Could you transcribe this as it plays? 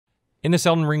In this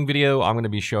Elden Ring video, I'm going to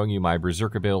be showing you my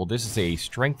Berserker build. This is a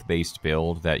strength-based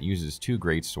build that uses 2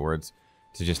 greatswords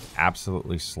to just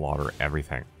absolutely slaughter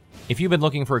everything. If you've been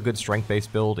looking for a good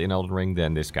strength-based build in Elden Ring,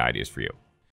 then this guide is for you.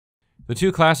 The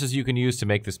 2 classes you can use to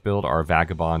make this build are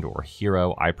Vagabond or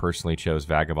Hero. I personally chose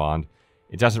Vagabond.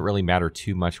 It doesn't really matter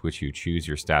too much which you choose.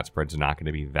 Your stat spread's not going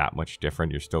to be that much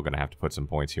different. You're still going to have to put some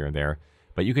points here and there,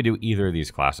 but you could do either of these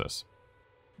classes.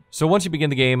 So once you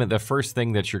begin the game, the first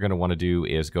thing that you're going to want to do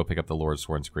is go pick up the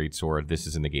Lordsworn's Greatsword. This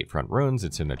is in the Gatefront Ruins.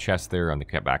 It's in the chest there on the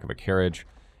back of a carriage.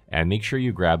 And make sure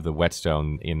you grab the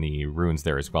whetstone in the ruins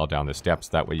there as well down the steps.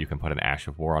 That way you can put an Ash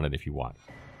of War on it if you want.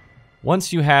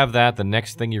 Once you have that, the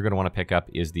next thing you're going to want to pick up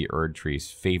is the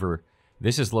Erdtree's Favor.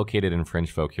 This is located in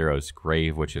Fringe Folk Hero's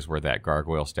Grave, which is where that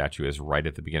gargoyle statue is right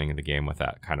at the beginning of the game with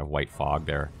that kind of white fog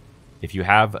there. If you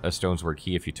have a Stonesword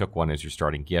Key, if you took one as your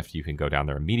starting gift, you can go down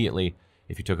there immediately.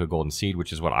 If you took a golden seed,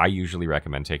 which is what I usually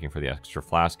recommend taking for the extra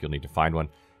flask, you'll need to find one.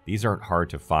 These aren't hard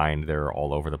to find. They're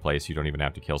all over the place. You don't even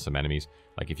have to kill some enemies.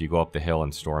 Like if you go up the hill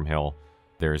in Storm Hill,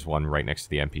 there's one right next to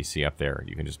the NPC up there.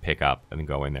 You can just pick up and then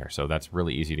go in there. So that's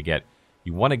really easy to get.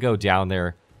 You want to go down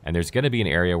there, and there's going to be an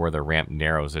area where the ramp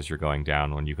narrows as you're going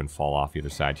down when you can fall off either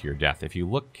side to your death. If you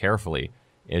look carefully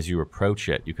as you approach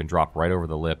it, you can drop right over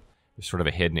the lip. There's sort of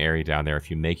a hidden area down there.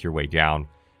 If you make your way down,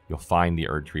 you'll find the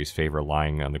Erdtree's Favor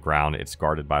lying on the ground. It's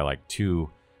guarded by like 2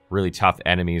 really tough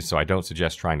enemies, so I don't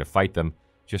suggest trying to fight them.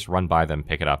 Just run by them,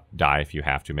 pick it up, die if you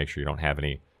have to. Make sure you don't have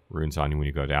any runes on you when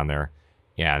you go down there.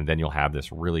 And then you'll have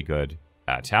this really good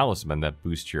talisman that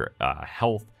boosts your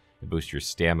health, it boosts your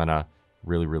stamina.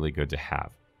 Really, really good to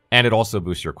have. And it also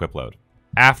boosts your equip load.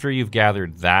 After you've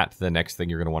gathered that, the next thing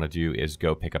you're going to want to do is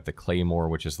go pick up the Claymore,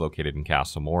 which is located in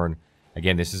Castle Morn.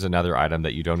 Again, this is another item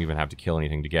that you don't even have to kill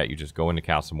anything to get. You just go into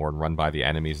Castle Morn, run by the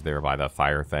enemies there by the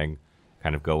fire thing,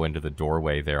 kind of go into the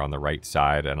doorway there on the right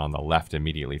side, and on the left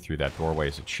immediately through that doorway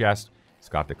is a chest. It's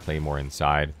got the Claymore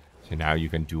inside, so now you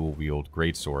can dual wield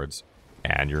greatswords,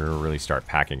 and you're going to really start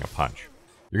packing a punch.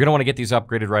 You're going to want to get these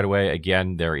upgraded right away.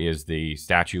 Again, there is the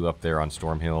statue up there on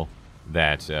Storm Hill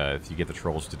that if you get the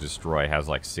trolls to destroy has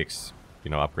like 6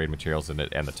 upgrade materials in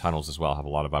it, and the tunnels as well have a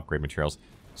lot of upgrade materials.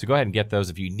 So go ahead and get those.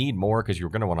 If you need more, because you're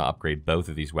going to want to upgrade both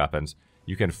of these weapons,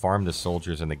 you can farm the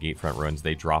soldiers in the Gatefront Ruins.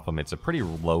 They drop them. It's a pretty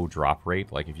low drop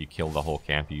rate. Like if you kill the whole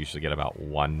camp, you usually get about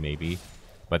 1 maybe.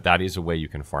 But that is a way you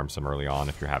can farm some early on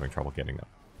if you're having trouble getting them.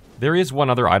 There is one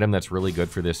other item that's really good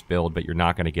for this build, but you're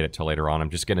not going to get it till later on. I'm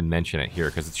just going to mention it here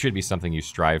because it should be something you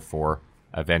strive for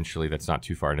eventually that's not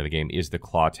too far into the game, is the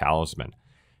Claw Talisman.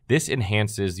 This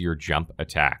enhances your jump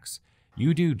attacks.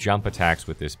 You do jump attacks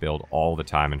with this build all the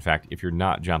time. In fact, if you're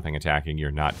not jumping attacking, you're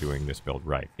not doing this build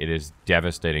right. It is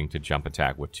devastating to jump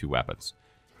attack with 2 weapons.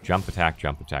 Jump attack,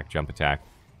 jump attack, jump attack,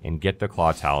 and get the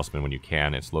Claw Talisman when you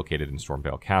can. It's located in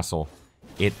Stormvale Castle.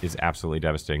 It is absolutely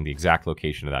devastating. The exact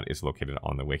location of that is located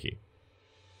on the wiki.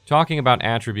 Talking about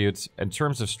attributes, in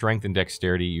terms of strength and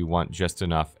dexterity, you want just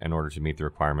enough in order to meet the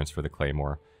requirements for the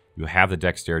Claymore. You have the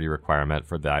dexterity requirement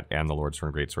for that and the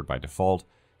Lordsworn Greatsword by default.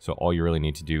 So all you really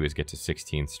need to do is get to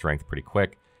 16 strength pretty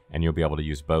quick, and you'll be able to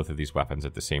use both of these weapons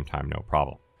at the same time, no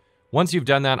problem. Once you've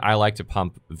done that, I like to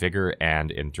pump Vigor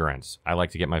and Endurance. I like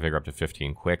to get my Vigor up to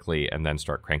 15 quickly and then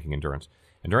start cranking Endurance.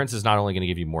 Endurance is not only going to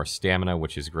give you more stamina,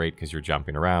 which is great because you're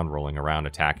jumping around, rolling around,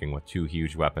 attacking with 2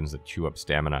 huge weapons that chew up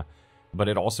stamina, but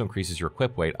it also increases your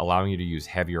equip weight, allowing you to use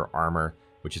heavier armor,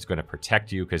 which is going to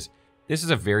protect you because this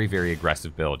is a very, very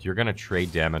aggressive build. You're going to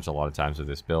trade damage a lot of times with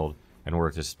this build in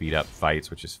order to speed up fights,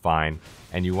 which is fine.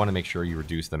 And you want to make sure you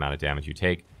reduce the amount of damage you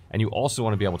take. And you also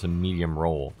want to be able to medium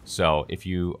roll. So if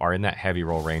you are in that heavy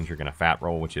roll range, you're going to fat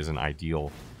roll, which isn't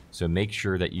ideal. So make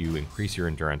sure that you increase your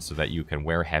endurance so that you can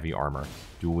wear heavy armor,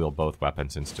 dual wield both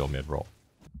weapons, and still mid roll.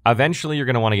 Eventually, you're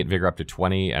going to want to get Vigor up to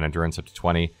 20 and Endurance up to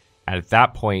 20. And at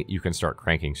that point, you can start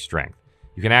cranking Strength.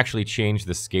 You can actually change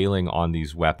the scaling on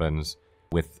these weapons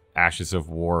with Ashes of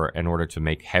War in order to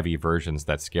make heavy versions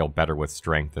that scale better with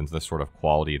strength and the sort of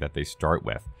quality that they start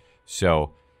with.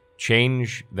 So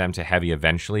change them to heavy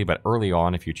eventually, but early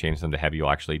on, if you change them to heavy, you'll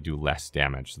actually do less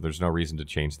damage. So there's no reason to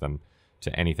change them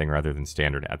to anything rather than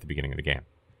standard at the beginning of the game.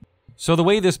 So the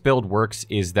way this build works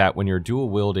is that when you're dual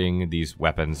wielding these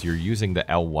weapons, you're using the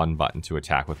L1 button to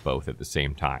attack with both at the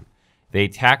same time. They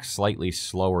attack slightly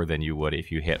slower than you would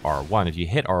if you hit R1. If you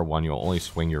hit R1, you'll only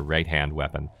swing your right hand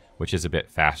weapon, which is a bit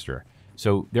faster.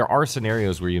 So there are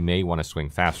scenarios where you may want to swing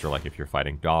faster, like if you're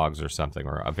fighting dogs or something,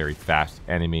 or a very fast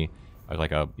enemy, or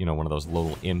like a one of those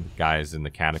little imp guys in the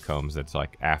catacombs that's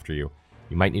like after you.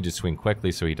 You might need to swing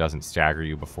quickly so he doesn't stagger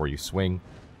you before you swing.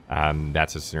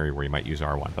 That's a scenario where you might use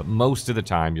R1. But most of the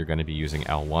time, you're going to be using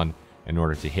L1. in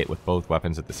order to hit with both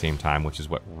weapons at the same time, which is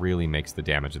what really makes the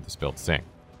damage of this build sing.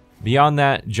 Beyond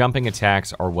that, jumping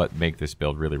attacks are what make this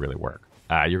build really, really work.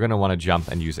 You're going to want to jump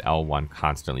and use L1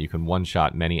 constantly. You can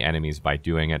one-shot many enemies by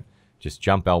doing it. Just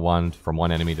jump L1 from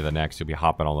one enemy to the next. You'll be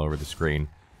hopping all over the screen.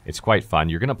 It's quite fun.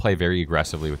 You're going to play very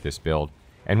aggressively with this build.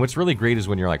 And what's really great is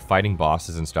when you're like fighting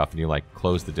bosses and stuff and you like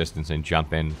close the distance and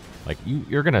jump in, like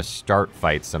you're going to start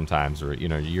fights sometimes, or, you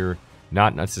know, you're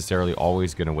not necessarily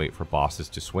always going to wait for bosses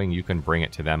to swing. You can bring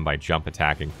it to them by jump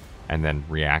attacking and then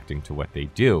reacting to what they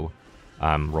do,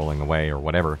 rolling away or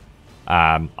whatever.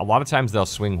 A lot of times they'll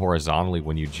swing horizontally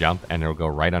when you jump, and it'll go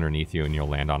right underneath you and you'll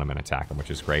land on them and attack them,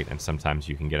 which is great. And sometimes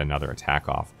you can get another attack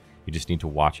off. You just need to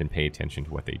watch and pay attention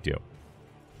to what they do.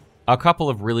 A couple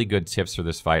of really good tips for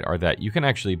this fight are that you can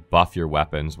actually buff your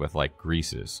weapons with like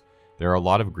greases. There are a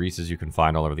lot of greases you can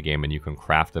find all over the game, and you can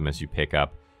craft them as you pick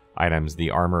up items.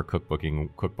 The armor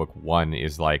cookbook 1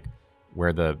 is like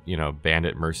where the, you know,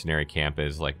 bandit mercenary camp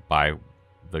is, like by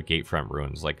the Gatefront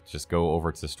ruins. Like just go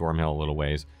over to the Stormhill a little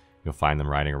ways. You'll find them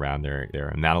riding around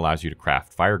there, and that allows you to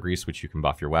craft fire grease, which you can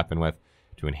buff your weapon with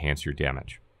to enhance your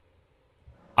damage.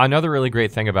 Another really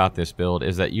great thing about this build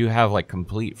is that you have like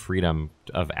complete freedom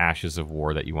of Ashes of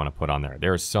War that you want to put on there.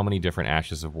 There are so many different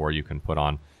Ashes of War you can put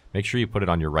on. Make sure you put it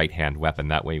on your right-hand weapon.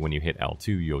 That way when you hit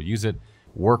L2, you'll use it.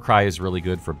 Warcry is really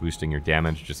good for boosting your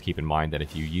damage. Just keep in mind that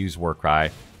if you use Warcry,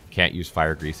 you can't use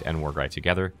Fire Grease and Warcry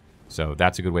together. So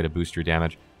that's a good way to boost your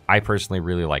damage. I personally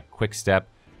really like Quick Step.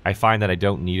 I find that I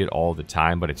don't need it all the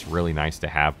time, but it's really nice to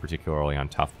have, particularly on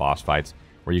tough boss fights,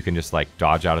 where you can just like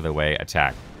dodge out of the way,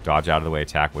 attack, dodge out of the way,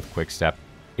 attack with Quick Step.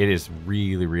 It is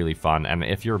really, really fun. And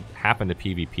if you're happen to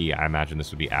PvP, I imagine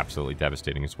this would be absolutely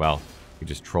devastating as well. You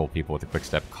just troll people with a Quick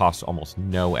Step. Costs almost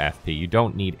no FP. You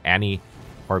don't need any,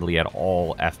 hardly at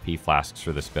all, FP flasks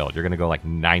for this build. You're going to go like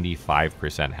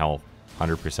 95% health,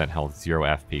 100% health, 0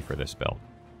 FP for this build.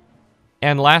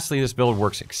 And lastly, this build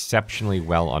works exceptionally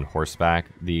well on horseback.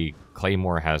 The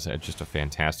Claymore has just a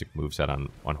fantastic moveset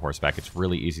on horseback. It's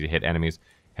really easy to hit enemies,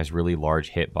 has really large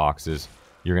hit boxes.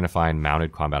 You're going to find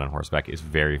mounted combat on horseback is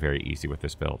very, very easy with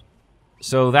this build.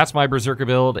 So that's my Berserker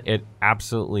build. It's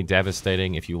absolutely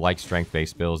devastating. If you like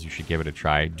strength-based builds, you should give it a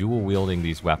try. Dual wielding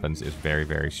these weapons is very,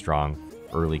 very strong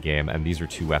early game, and these are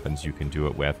 2 weapons you can do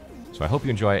it with. So I hope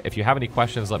you enjoy it. If you have any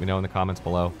questions, let me know in the comments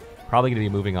below. Probably going to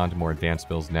be moving on to more advanced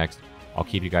builds next. I'll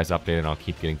keep you guys updated, and I'll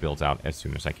keep getting builds out as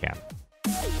soon as I can.